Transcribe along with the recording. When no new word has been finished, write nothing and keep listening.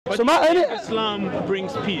But So Islam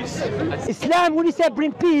brings peace. Islam, when you say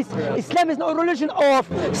bring peace, Islam is not a religion of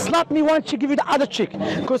slap me one chick, give you the other chick.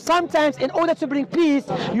 Because sometimes in order to bring peace,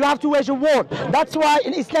 you have to wage a war. That's why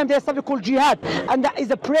in Islam there's something called jihad, and that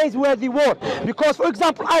is a praiseworthy war. Because for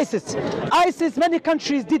example, ISIS, many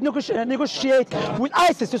countries did negotiate with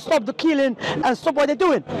ISIS to stop the killing and stop what they're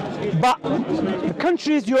doing. But the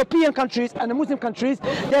countries, European countries and the Muslim countries,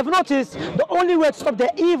 they have noticed the only way to stop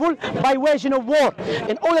their evil by waging a war.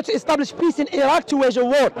 In order to establish peace in Iraq, to wage a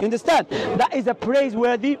war. You understand? That is a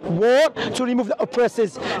praiseworthy war to remove the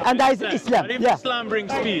oppressors, and that is Islam. But if Islam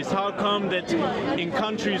brings peace, how come that in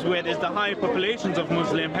countries where there's the high populations of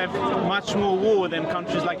Muslims have much more war than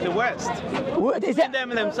countries like the West? Is it them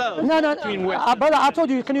themselves? No, Brother, I told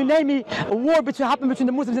you. Can you name me a war happened between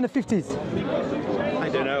the Muslims in the 50s? I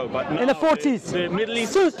don't know, but in the 40s. The Middle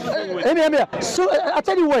East. So I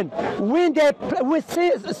tell you when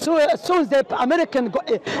soon the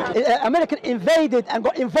American invaded and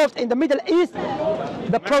got involved in the Middle East,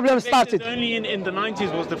 the problem started. Only in the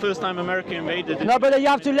 90s was the first time America invaded. No, brother, you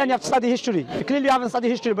have to learn. You have to study history. You clearly haven't studied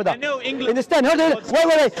history, brother. I know England. Understand?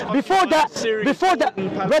 Wait. Before that,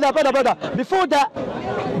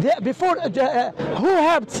 who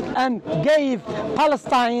helped and gave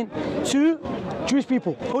Palestine to Jewish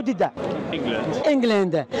people? Who did that?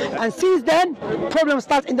 England. And since then, problems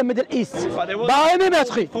start in the Middle East. But there was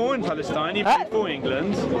before in Palestine, even before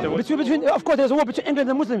England. Of course, there's a war between England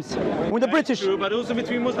and Muslims with the British. True, but also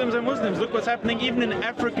between Muslims and Muslims. Look what's happening even in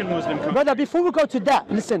African Muslim countries. Brother, before we go to that,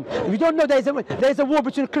 listen, we don't know there is a war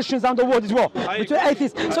between Christians around the world as well, between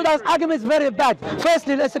atheists. So that argument is very bad.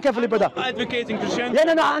 Firstly, listen carefully, brother. Advocating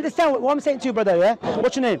Christianity. No, I understand what I'm saying to you, brother, yeah?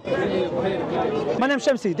 What's your name? My name's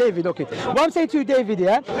Shamsi, David, okay. What I'm saying to you, David,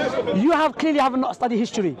 yeah? You clearly have not studied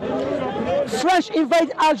history. French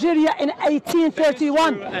invaded Algeria in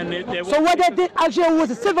 1831. So what they did, Algeria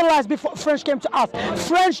was civilized before French came to us.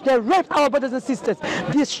 French, they raped our brothers and sisters,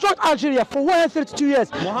 destroyed Algeria for 132 years.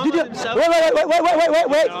 Did you,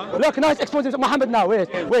 wait. Look, now it's exposing Muhammad now. Wait.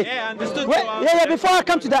 Yeah, understood. Before I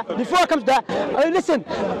come to that, listen,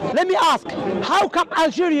 let me ask, how come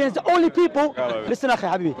Algerians, the only people, listen, Akhi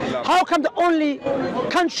Habibi, how come the only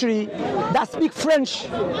country that speak French?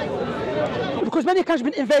 Because many countries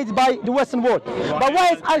have been invaded by the Western world. But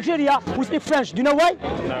why is Algeria who speak French? Do you know why?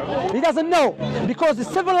 No. He doesn't know. Because the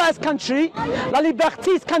civilized country, La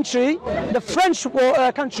Liberté's country, the French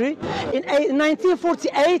country, in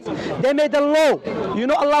 1948, they made a law. You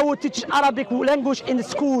know, Allah would teach Arabic language in the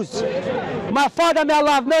schools. My father, may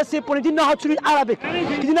Allah have mercy upon him, didn't know how to read Arabic. He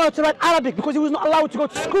didn't know how to write Arabic because he was not allowed to go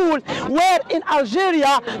to school where in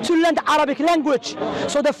Algeria to learn the Arabic language.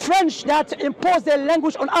 So the French, they had to impose their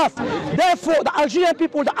language on us. Therefore, the Algerian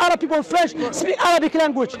people, the Arab people in French speak Arabic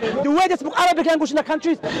language. The way they speak Arabic language in the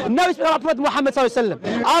countries, now we speak about Prophet Muhammad sallallahu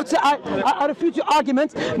alaihi wasallam. I refute your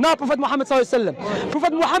argument. Now Prophet Muhammad sallallahu alaihi wasallam.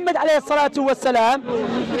 Prophet Muhammad alayhi salatu wasalam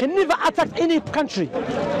can never attack any country.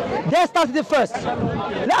 They started it first.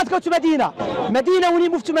 Let's go to Medina. Medina, when he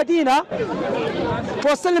moved to Medina,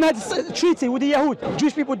 Prophet had a treaty with the Yahud,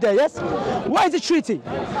 Jewish people there, yes? What is the treaty?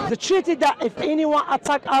 The treaty that if anyone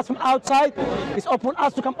attack us from outside, it's upon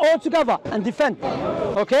us to come all together and defend.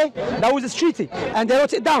 Okay? That was the treaty. And they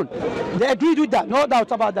wrote it down. They agreed with that, no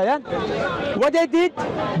doubt about that, yeah? What they did,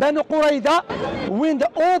 Banu Qurayza, when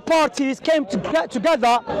all parties came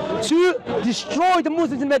together to destroy the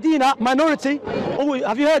Muslims in Medina, minority. Oh,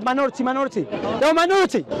 have you heard minority? They were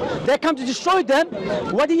minority. They come to destroy them.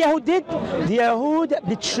 What the Yahud did? The Yahud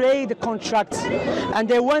betrayed the contract, and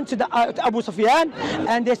they went to Abu Sufyan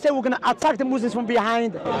and they said, we're going to attack the Muslims from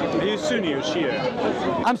behind. Are you Sunni or Shia?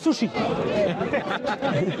 I'm Sushi.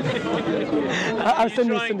 I'm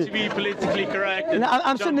trying to be politically correct.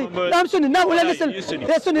 I'm Sunni. I'm Sunni. No, listen.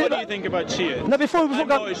 What do you think about Shia? No, before we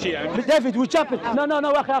go, David, we jumping. No,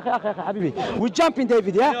 Habibi. We jumping,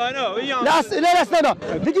 David. Yeah. No, I know. No.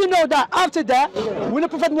 Did you know that after that, when the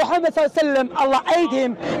Prophet Muhammad sallallahu Allah aided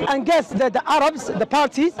him and guessed that the Arabs, the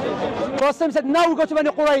parties, Prophet said, now we go to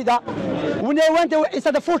Banu Qurayza. When they went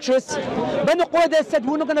inside the fortress, Banu Qurayza said,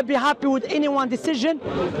 we're not going to be happy with anyone's decision,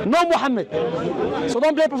 no Muhammad. So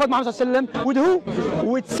don't blame Prophet Muhammad sallallahu with who?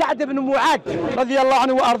 With Sa'd ibn Mu'ad, radiyallahu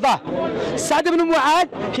anhu wa ardah. Sa'd ibn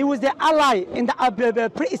Mu'ad, he was their ally in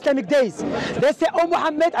the pre-Islamic days. They say, oh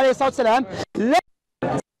Muhammad alayhi salam, let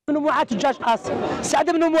ibn Mu'ad to judge us. Sa'd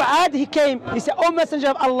ibn Mu'ad, he came, he said, oh Messenger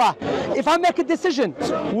of Allah, if I make a decision,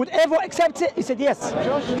 would everyone accept it? He said, yes.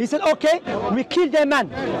 He said, okay, we kill their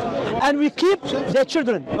man and we keep their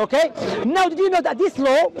children, okay? Now, did you know that this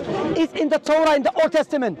law is in the Torah, in the Old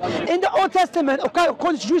Testament? In the Old Testament, according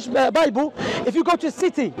to the Jewish Bible, if you go to a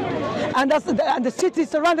city and the city is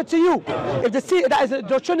surrounded to you. If the city, that is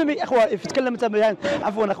Deuteronomy, إخوة, if تكلم أنت يعني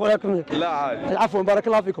عفوا أخوانكم. لا عاد. عفوا بارك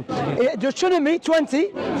الله فيكم. Deuteronomy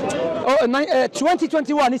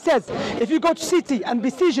 20:21, it says, if you go to city and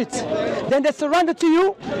besiege it, then they surrender to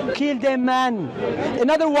you, kill the man.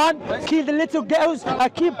 Another one, kill the little girls,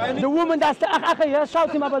 keep the woman that's the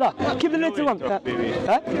shouting my brother. Keep the little one.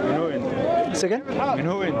 Second.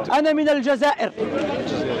 أنا من الجزائر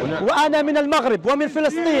وأنا من المغرب ومن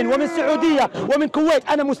فلسطين ومن السعودية ومن الكويت.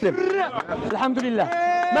 أنا مسلم الحمد لله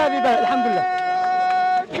ما في بال الحمد لله.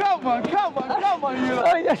 Come on, والله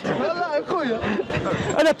أخويا.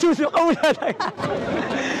 أنا بشوف قوي.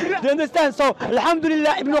 Do you understand? So,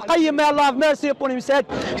 Alhamdulillah, Ibn Qayyim, may Allah have mercy upon him,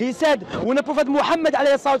 he said, when the Prophet Muhammad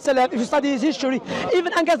ﷺ, if you study his history,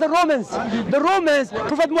 even against the Romans,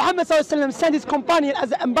 Prophet Muhammad ﷺ sent his companion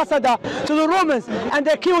as an ambassador to the Romans, and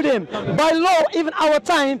they killed him. By law, even our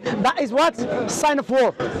time, that is what? Sign of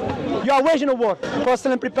war. You are waging a war.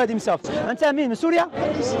 Prophet prepared himself. أنت مين؟ من سوريا؟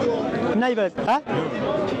 من أي بلد؟ ها؟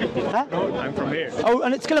 ها؟ I'm from here. أو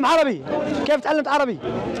أنا أتكلم عربي. كيف تعلمت عربي؟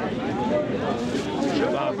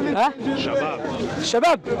 ها؟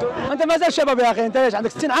 شباب انت ما زال شباب يا اخي. انت ليش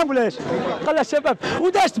عندك 60 عام ولا ايش؟ خلى الشباب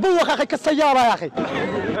وداش تبوخ يا اخي كالسياره يا اخي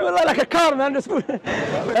والله لك كار مان.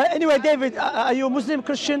 Anyway, David, are you Muslim,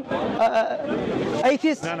 Christian,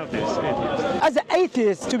 atheist? None of this. As an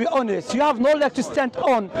atheist, to be honest, you have no leg to stand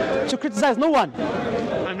on to criticize no one.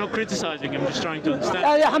 I'm not criticizing, I'm just trying to understand.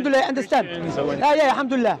 Yeah, alhamdulillah, I understand. Yeah,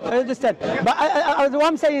 alhamdulillah, I understand. But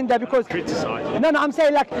I'm saying that because Criticizing. No, I'm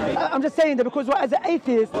saying like I'm just saying that because as an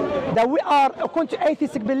atheist, that we are according to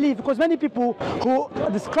atheistic belief, because many people who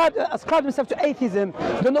ascribe themselves to atheism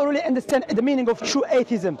do not really understand the meaning of true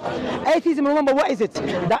atheism. Atheism, remember, what is it?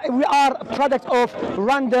 That we are a product of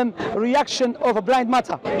random reaction of a blind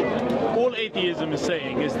matter. All atheism is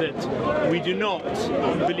saying is that we do not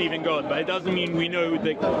believe in God, but it doesn't mean we know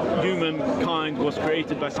that humankind was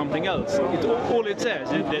created by something else. All it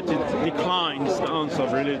says is that it declines the answer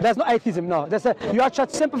of religion. That's not atheism, no. You are trying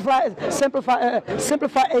to simplify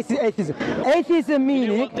atheism. Atheism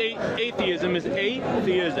meaning... You know what atheism is?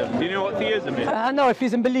 Atheism. Do you know what theism is? No,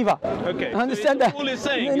 atheism believer. Okay. I understand so that. All it's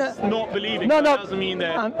saying is not believing. No, It no. doesn't mean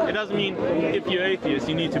that. It doesn't mean if you're atheist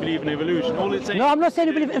you need to believe in evolution. All it's saying. No, I'm not saying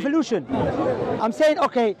you believe in evolution. I'm saying,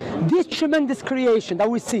 okay, this tremendous creation that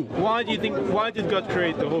we see. Why do you think? Why did God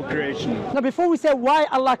create the whole creation? Now, before we say why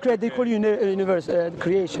Allah created the whole universe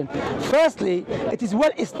creation, firstly, it is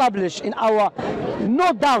well established in our,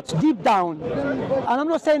 no doubt, deep down, and I'm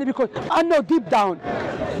not saying it because I know deep down,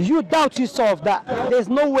 you doubt yourself that there's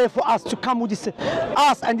no way for us to come with this,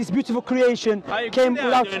 us and this beautiful creation came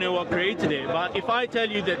without. I don't know what created it, but if I tell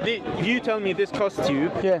you that if you tell me this cost you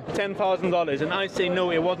 $10,000, and I say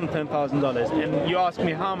no, it wasn't $10,000, and you ask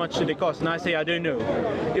me how much did it cost, and I say I don't know.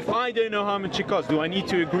 If I don't know how much it costs, do I need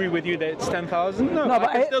to agree with you that it's 10,000? No, but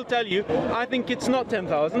I can still tell you I think it's not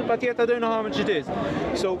 10,000, but yet I don't know how much it is.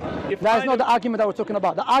 So if that is not the argument that we're talking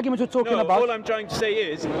about. The argument we're talking about. All I'm trying to say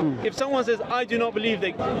is, if someone says I do not believe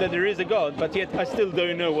that there is a God, but yet I still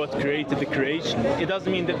don't know what created the creation, it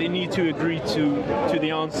doesn't mean that they need to agree to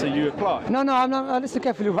the answer you apply. No, I'm not. Listen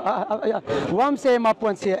carefully. What I'm saying, my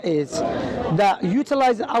point here is that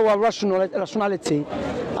utilizing our rationality,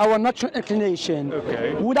 our natural inclination,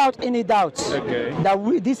 without any doubt,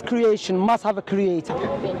 that this creation must have a creator.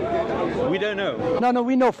 We don't know. No,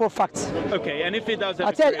 we know for a fact. Okay, and if it does have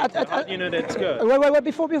a creator, how do you know that it's good? Wait,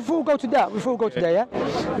 before we go to that, yeah?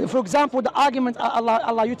 For example, the argument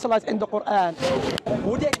Allah utilized in the Quran,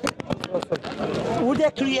 would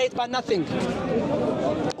they create by nothing?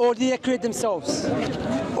 Or did they create themselves?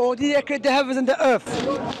 Or did they create the heavens and the earth?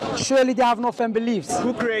 Surely they have no firm beliefs.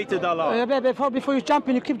 Who created Allah? Before you jump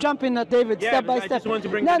in, you keep jumping, David, step by step. I just want to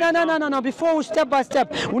bring No. Before step by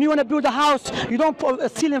step. When you want to build a house, you don't put a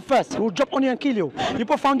ceiling first. We'll jump on you and kill you. You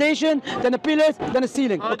put foundation, then the pillars, then the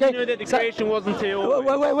ceiling. How do you know that the creation wasn't here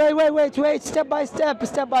always? Wait, step by step.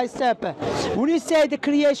 When you say the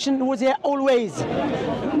creation was here always.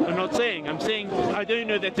 I'm not saying. I'm saying I don't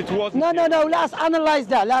know that it wasn't. No. Let's analyze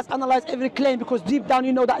that. Let's analyze every claim, because deep down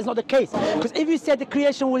you know that is not the case. Because if you said the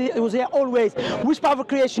creation was here always, which part of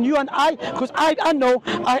creation? You and I? Because I know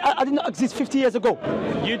I did not exist 50 years ago.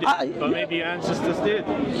 You did, but maybe your ancestors did.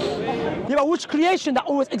 Yeah, but which creation that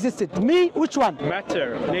always existed? Me? Which one?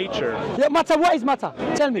 Matter, nature. Yeah, matter. What is matter?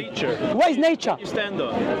 Tell me. Nature. What is nature? You stand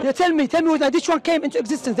on. Yeah, tell me. Which one came into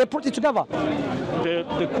existence? They put it together.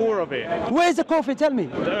 The core of it. Where is the core of it? Tell me.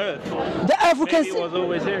 The earth. The earth we can see. Maybe it was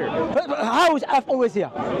always here. How is earth always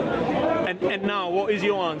here? And And now, what is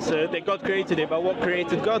your answer? That God created it, but what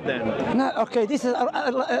created God then? No, okay, this is...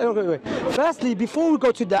 wait. Firstly, before we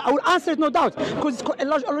go to that, I will answer it, no doubt, because it's a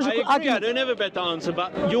logical argument. I don't have a better answer,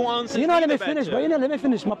 but your answer is let me finish, but let me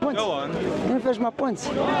finish my point. Go on. Let me finish my point.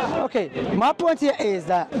 Okay, my point here is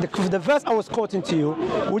that the verse I was quoting to you,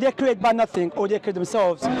 will they create by nothing, or they create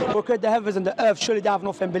themselves, or create the heavens and the earth, surely they have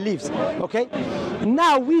no firm beliefs. Okay?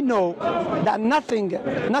 Now we know that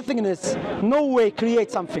nothingness no way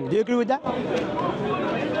creates something. Do you agree with that?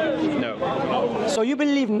 No. So you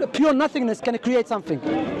believe pure nothingness can create something?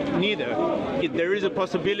 Neither. If there is a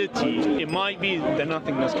possibility, it might be that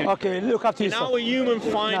nothingness can. Okay, look after yourself. In our human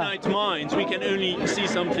finite minds, we can only see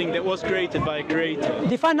something that was created by a creator.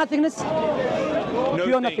 Define nothingness? No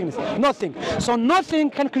pure nothingness. Nothing. So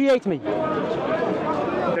nothing can create me.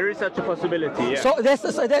 There is such a possibility, yeah. So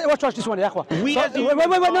watch this one, yeah. Wait,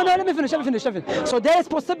 no, let me finish. So there is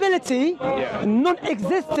possibility,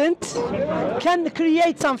 non-existent can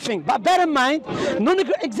create something. But bear in mind,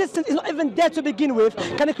 non-existent is not even there to begin with,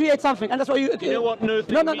 can create something. And that's why you know what no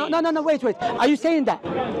thing means? No, wait. Are you saying that?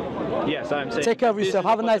 Yes, I'm saying. Take care of yourself.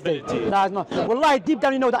 Have a nice day. No, it's not. Wallahi, deep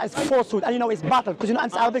down you know that is falsehood, and you know it's battle because you know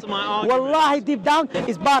Arabic. Wallahi, deep down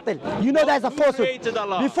is battle. You know that is a falsehood.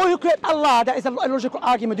 Before you create Allah, that is a logical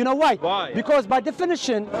argument. You know why? Why? Because by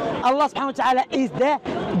definition, Allah subhanahu wa ta'ala is the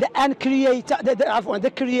creator,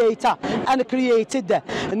 the creator and created.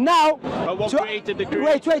 Now, but what created the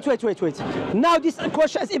creator? Wait. Now this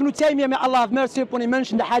question is Ibn Taymiyyah, may Allah have mercy upon him,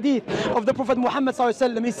 mentioned the hadith of the Prophet Muhammad sallallahu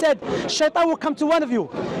alaihi wasallam. He said, Shaitan will come to one of you.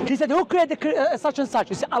 He said, who created such and such?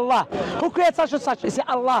 He said, Allah. Who created such and such? He said,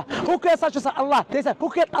 Allah. Who created such and such? Allah. They said, who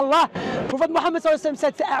created Allah? Prophet Muhammad sallallahu alaihi wasallam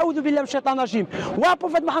said, A'udhu billahi minash shaitanir rajim. Why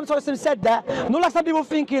Prophet Muhammad sallallahu alaihi wasallam said that? No, like some people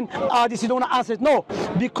thinking, this you don't want to answer it. No,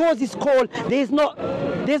 because it's called, there's no,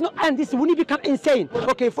 and this when you become insane.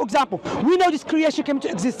 Okay, for example, we know this creation came into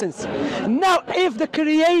existence. Now, if the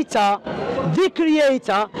creator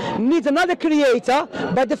needs another creator,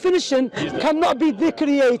 by definition, cannot be the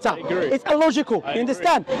creator. It's illogical. You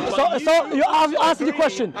understand? So you answered the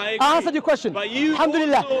question. I answered your question.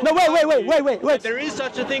 Alhamdulillah. No, wait. There is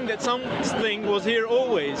such a thing that something was here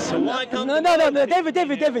always. So why can't? No,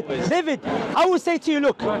 David. I will say to you,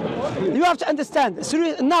 look, you have to understand.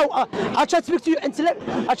 Now, I try to speak to you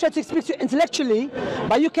intellectually,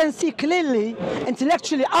 but you can see clearly,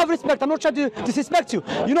 intellectually, I have respect. I'm not trying to disrespect you.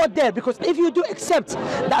 You're not there, because if you do accept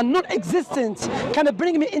that non-existent can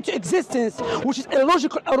bring me into existence, which is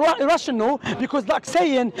illogical, irrational, because like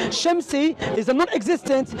saying Shamsi is a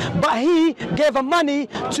non-existent, but he gave money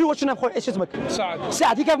to what you know called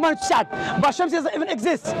Saad. He gave money to Saad, but Shamsi doesn't even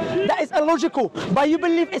exist. That is illogical, but you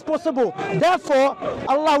believe it's possible. Therefore,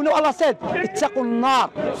 Allah said, "Ittaqun nar."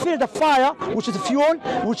 Fear the fire, which is fuel,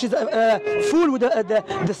 which is fuel with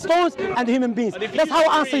the stones and the human beings. That's how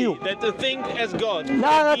I answer you. That the thing as God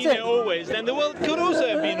that's it. Always, then the world could also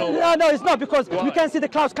have been always. No, it's not, because we can see the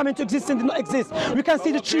clouds come into existence, did not exist. We can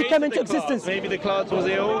see the tree come into existence. Maybe the clouds was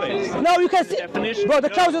there always. No, you can see. Bro, the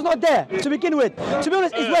clouds was not there to begin with. To be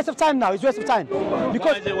honest, it's waste of time now. It's waste of time.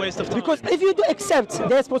 Because, why is it waste of time? Because if you do accept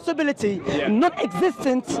there's possibility,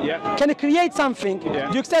 non-existent can create something. Do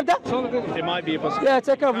you accept that? It might be a possibility. Yeah,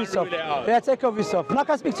 take care of yourself. Take care of yourself. Now I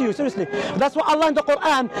can speak to you, seriously. That's why Allah in the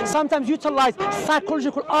Quran sometimes utilize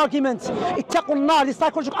psychological arguments. Ittaqun nar, this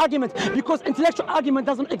psychological argument, because intellectual argument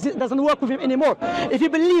doesn't work with him anymore. If he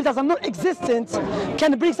believes that a non-existent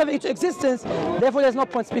can bring something into existence, therefore there's no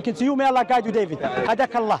point speaking to you. May Allah guide you, David.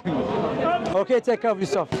 Hadakallah. Okay, take care of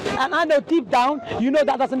yourself. And I know deep down, you know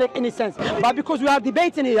that doesn't make any sense. But because we are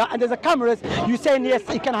debating here and there's a cameras, you're saying yes,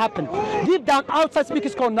 it can happen. Deep down, outside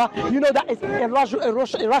speaker's corner, you know that it's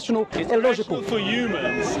irrational, illogical. For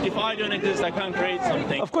humans, if I don't exist, I can't create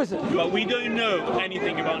something. Of course. But we don't know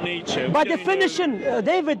anything about nature. By definition,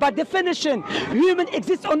 David, by definition, human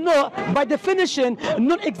exists or not, by definition,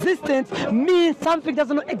 non-existent means something does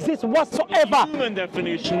not exist whatsoever. Human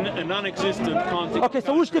definition, a non-existent can't exist. Okay,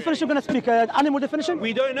 so which definition are we going to speak? Animal definition?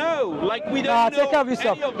 We don't know. Like, we don't know. Take care of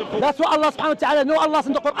yourself. That's what Allah subhanahu wa ta'ala know. Allah's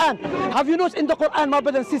in the Quran. Have you noticed in the Quran, my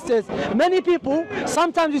brothers and sisters, many people,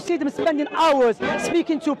 sometimes you see them spending hours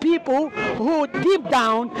speaking to people who deep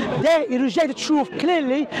down, they reject the truth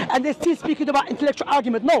clearly, and they're still speaking about intellectual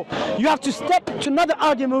argument. No, you have to step to another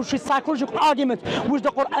argument, which is psychological argument, which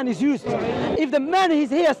the Quran is used. If the man is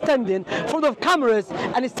here standing full of cameras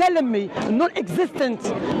and is telling me non-existent,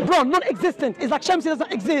 bro, non-existent, it's like Shamsi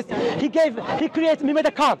doesn't exist. He created me, made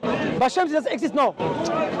a car, but Shamsi doesn't exist. No.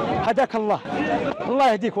 هداك الله.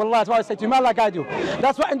 Allah yahdik. Wallah, that's why I say to you, may Allah guide you.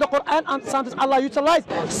 That's why in the Quran, and sometimes Allah utilized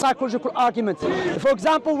psychological arguments. For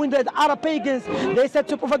example, when the Arab pagans, they said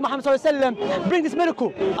to Prophet Muhammad sallallahu alaihi wasallam, bring this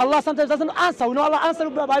miracle. Allah sometimes doesn't answer. We know Allah answers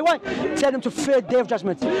by what? Tell them to fear day of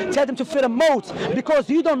judgment. Tell them to fear a maut, because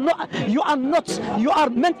you don't know, you are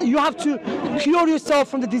meant, you have to cure yourself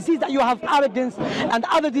from the disease that you have, arrogance and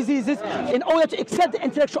other diseases, in order to accept the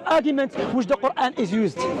intellectual argument which the Quran is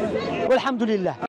used. Walhamdulillah.